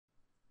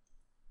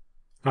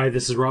Hi,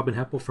 this is Robin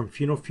Heppel from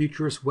Funeral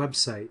Futurist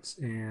websites,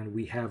 and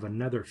we have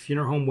another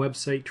funeral home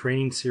website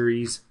training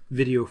series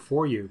video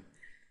for you.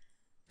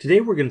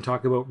 Today we're going to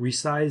talk about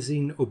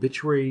resizing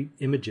obituary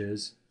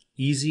images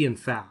easy and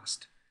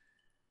fast.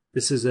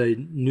 This is a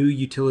new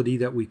utility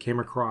that we came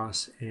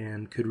across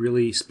and could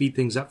really speed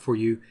things up for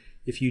you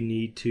if you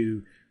need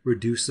to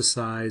reduce the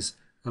size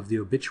of the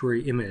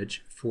obituary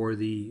image for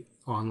the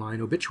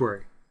online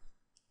obituary.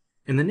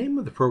 And the name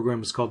of the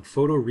program is called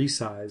Photo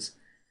Resize.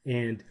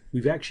 And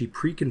we've actually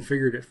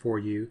pre-configured it for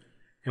you,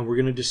 and we're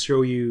going to just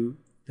show you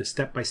the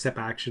step-by-step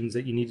actions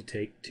that you need to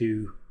take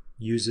to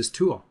use this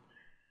tool.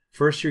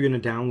 First, you're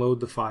going to download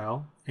the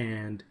file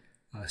and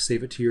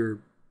save it to your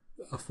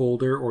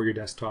folder or your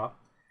desktop,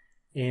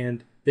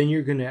 and then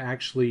you're going to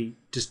actually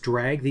just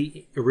drag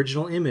the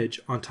original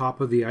image on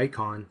top of the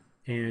icon,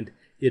 and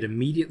it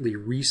immediately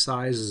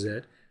resizes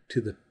it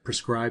to the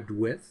prescribed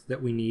width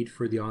that we need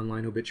for the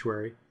online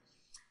obituary.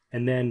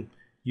 And then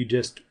you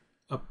just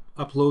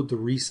upload the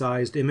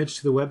resized image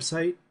to the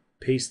website,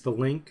 paste the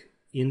link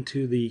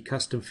into the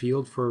custom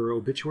field for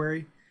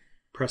obituary,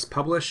 press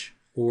publish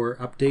or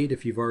update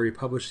if you've already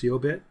published the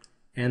obit,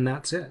 and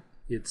that's it.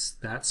 It's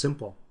that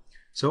simple.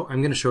 So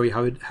I'm going to show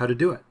you how to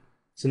do it.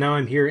 So now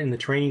I'm here in the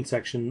training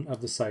section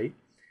of the site,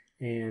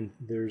 and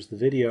there's the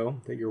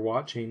video that you're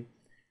watching,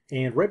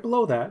 and right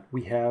below that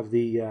we have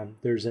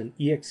there's an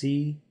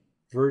exe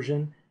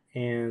version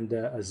and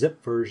a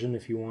zip version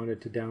if you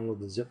wanted to download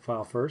the zip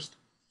file first.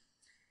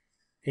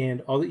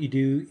 And all that you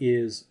do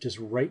is just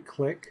right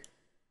click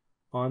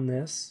on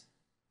this,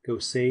 go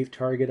save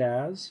target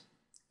as,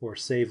 or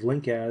save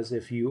link as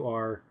if you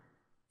are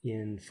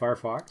in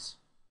Firefox.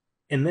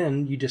 And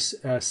then you just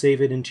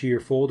save it into your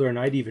folder, and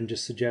I'd even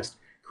just suggest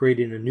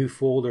creating a new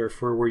folder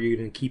for where you're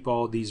going to keep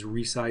all these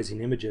resizing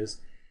images.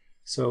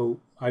 So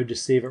I would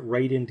just save it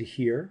right into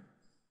here.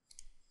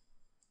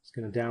 It's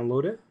going to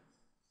download it,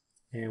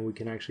 and we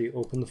can actually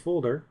open the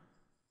folder.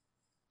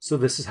 So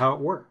this is how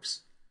it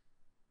works.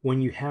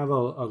 When you have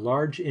a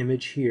large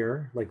image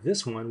here, like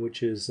this one,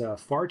 which is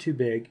far too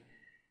big,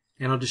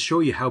 and I'll just show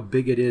you how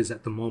big it is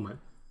at the moment.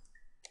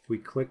 If we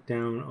click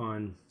down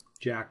on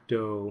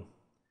Jackdoe,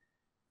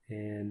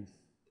 and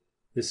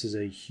this is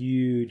a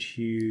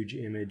huge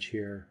image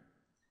here,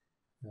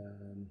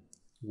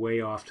 way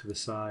off to the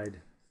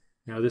side.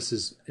 Now this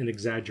is an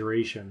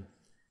exaggeration.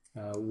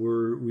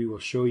 We will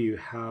show you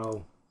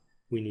how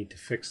we need to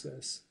fix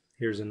this.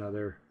 Here's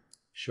another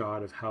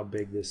shot of how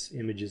big this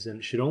image is, and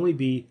it should only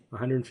be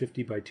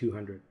 150 by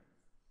 200.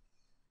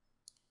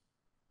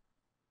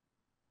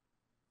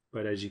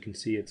 But as you can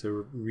see, it's a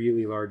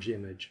really large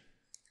image.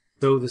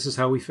 So this is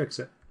how we fix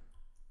it.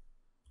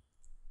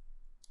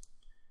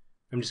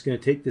 I'm just going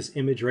to take this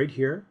image right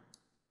here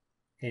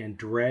and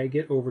drag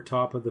it over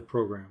top of the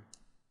program.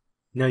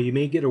 Now you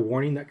may get a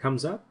warning that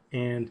comes up,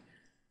 and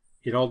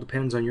it all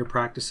depends on your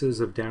practices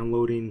of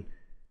downloading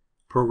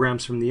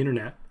programs from the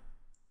internet.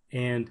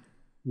 And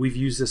we've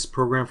used this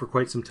program for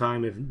quite some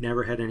time. I've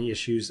never had any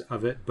issues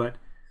of it, but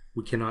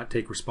we cannot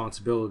take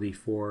responsibility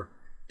for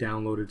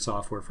downloaded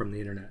software from the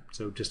internet.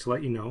 So just to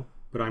let you know,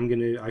 but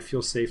I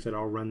feel safe that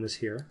I'll run this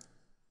here.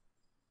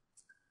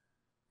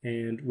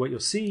 And what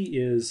you'll see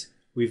is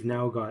we've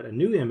now got a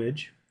new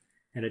image,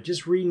 and it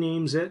just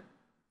renames it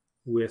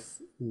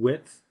with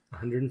width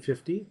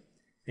 150.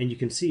 And you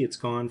can see it's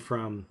gone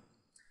from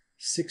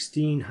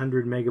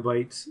 1600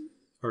 megabytes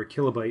or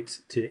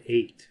kilobytes to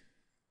 8.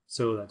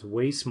 So that's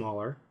way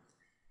smaller.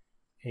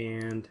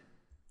 And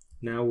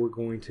now we're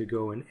going to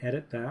go and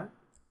edit that.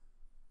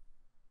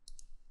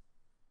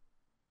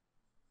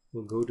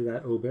 We'll go to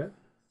that obit.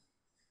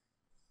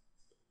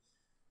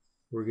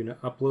 We're going to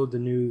upload the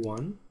new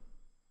one.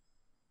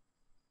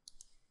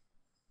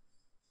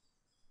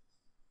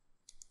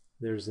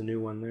 There's the new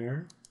one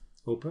there.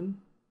 Open.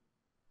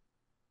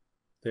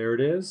 There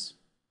it is.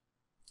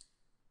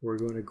 We're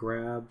going to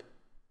grab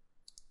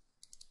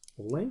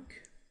the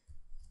link,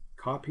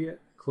 copy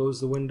it,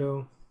 close the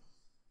window,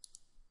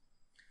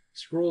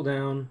 scroll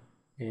down,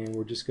 and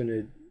we're just going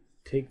to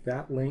take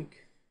that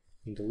link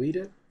and delete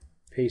it,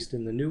 paste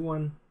in the new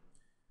one,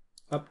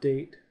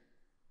 update,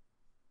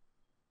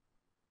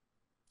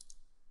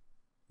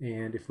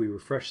 and if we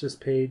refresh this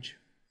page,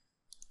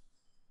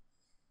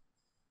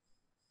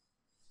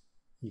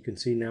 you can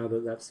see now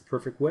that that's the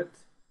perfect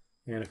width.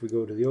 And if we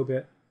go to the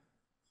obit,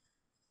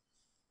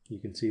 you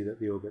can see that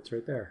the obit's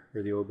right there,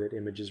 or the obit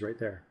image is right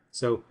there.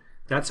 So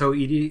that's how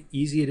easy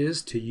it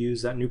is to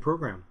use that new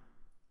program.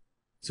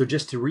 So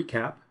just to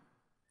recap,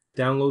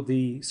 download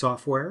the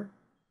software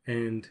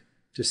and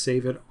just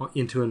save it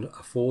into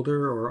a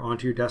folder or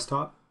onto your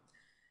desktop.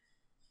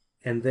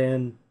 And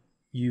then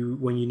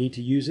when you need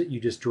to use it, you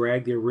just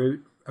drag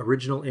the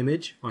original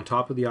image on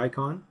top of the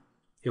icon.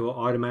 It will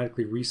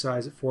automatically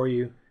resize it for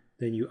you.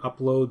 Then you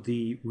upload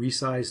the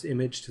resized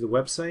image to the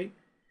website,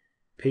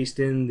 paste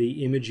in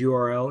the image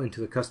URL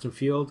into the custom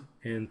field,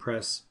 and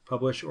press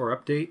publish or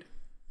update,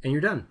 and you're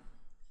done.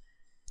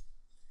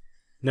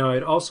 Now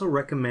I'd also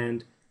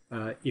recommend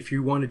if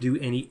you want to do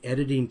any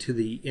editing to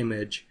the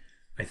image,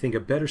 I think a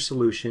better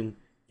solution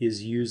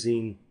is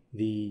using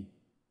the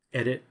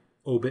edit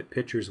Obit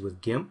pictures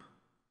with GIMP,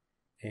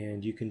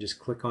 and you can just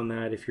click on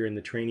that if you're in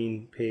the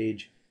training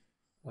page,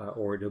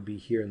 or it'll be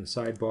here in the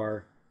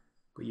sidebar,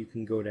 but you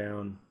can go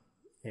down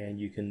and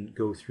you can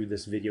go through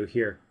this video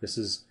here. This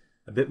is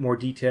a bit more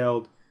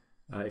detailed.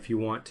 If you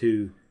want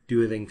to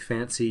do anything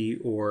fancy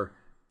or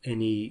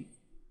any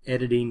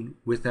editing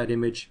with that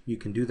image, you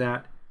can do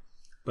that.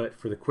 But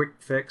for the quick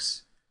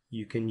fix,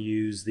 you can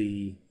use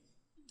the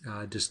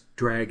just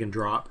drag and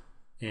drop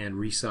and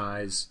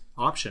resize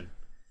option.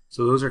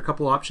 So those are a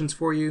couple options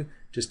for you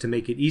just to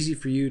make it easy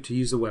for you to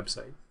use the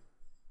website.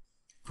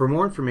 For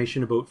more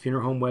information about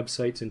funeral home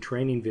websites and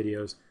training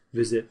videos,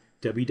 visit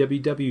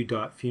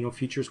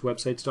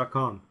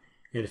www.FuneralFuturistWebsites.com.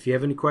 And if you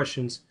have any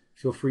questions,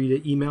 feel free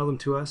to email them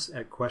to us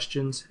at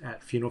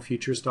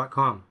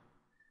questions@FuneralFuturist.com.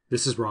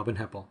 This is Robin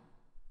Heppel.